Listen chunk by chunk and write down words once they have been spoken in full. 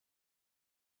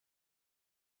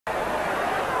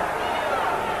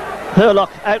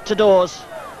Hurlock out to doors.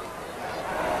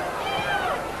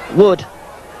 Wood.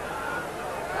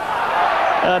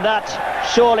 And that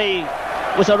surely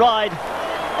was a ride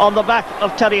on the back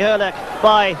of Terry Hurlock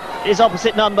by his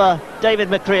opposite number, David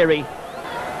McCreary.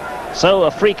 So a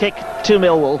free kick to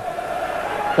Millwall.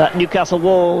 That Newcastle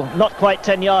wall not quite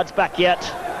 10 yards back yet.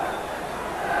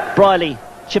 Briley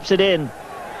chips it in.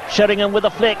 Sheringham with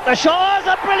a flick. The shot is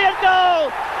a brilliant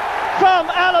goal from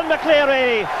Alan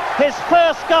McCleary. His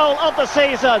first goal of the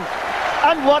season.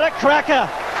 And what a cracker.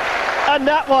 And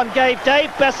that one gave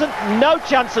Dave Besant no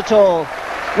chance at all.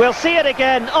 We'll see it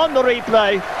again on the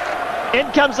replay. In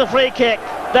comes the free kick.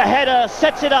 The header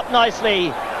sets it up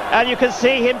nicely. And you can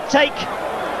see him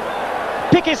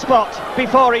pick his spot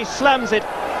before he slams it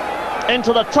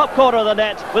into the top corner of the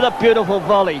net with a beautiful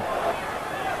volley.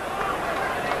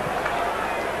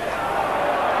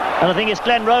 And I think it's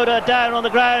Glenn Roeder down on the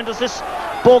ground as this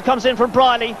ball comes in from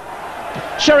Briley.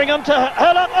 Sheringham to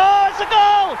Hurlock. Oh, it's a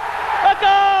goal! A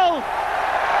goal!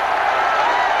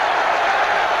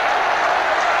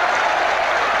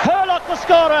 Hurlock the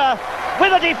scorer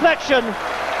with a deflection.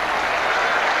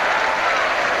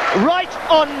 Right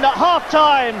on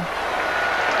half-time.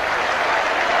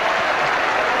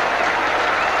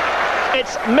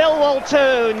 It's Millwall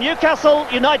 2, Newcastle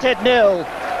United 0.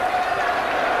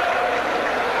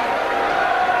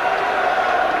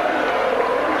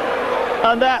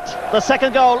 And that, the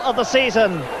second goal of the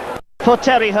season for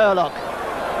Terry Hurlock.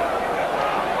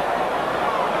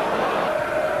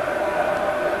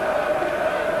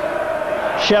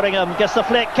 Sheringham gets the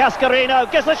flick,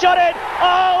 Cascarino gets the shot in.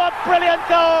 Oh, a brilliant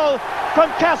goal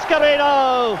from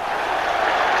Cascarino.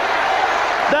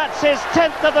 That's his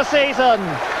 10th of the season.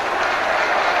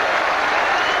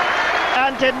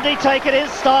 And didn't he take it in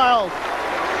style?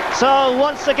 So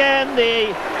once again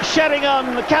the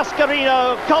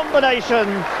Sheringham-Cascarino combination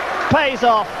pays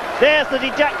off. There's the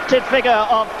dejected figure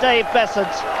of Dave Besant.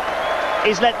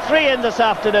 He's let 3 in this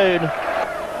afternoon.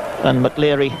 And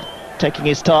McCleary taking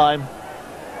his time.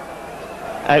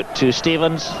 Out to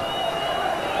Stevens.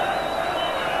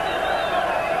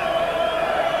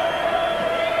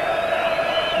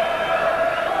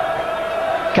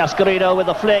 Cascarino with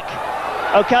the flick.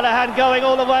 O'Callaghan going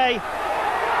all the way.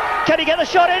 Can he get the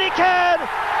shot in? He can!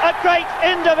 A great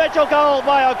individual goal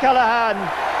by O'Callaghan.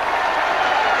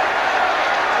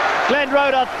 Glenn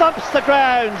Roeder thumps the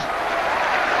ground.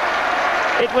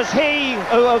 It was he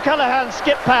who O'Callaghan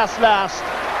skipped past last.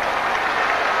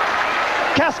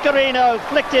 Cascarino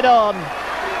flicked it on.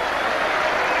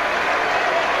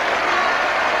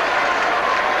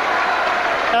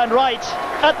 And right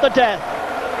at the death,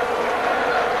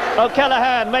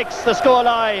 O'Callaghan makes the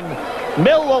scoreline.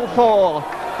 Millwall 4,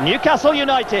 Newcastle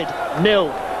United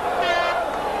 0.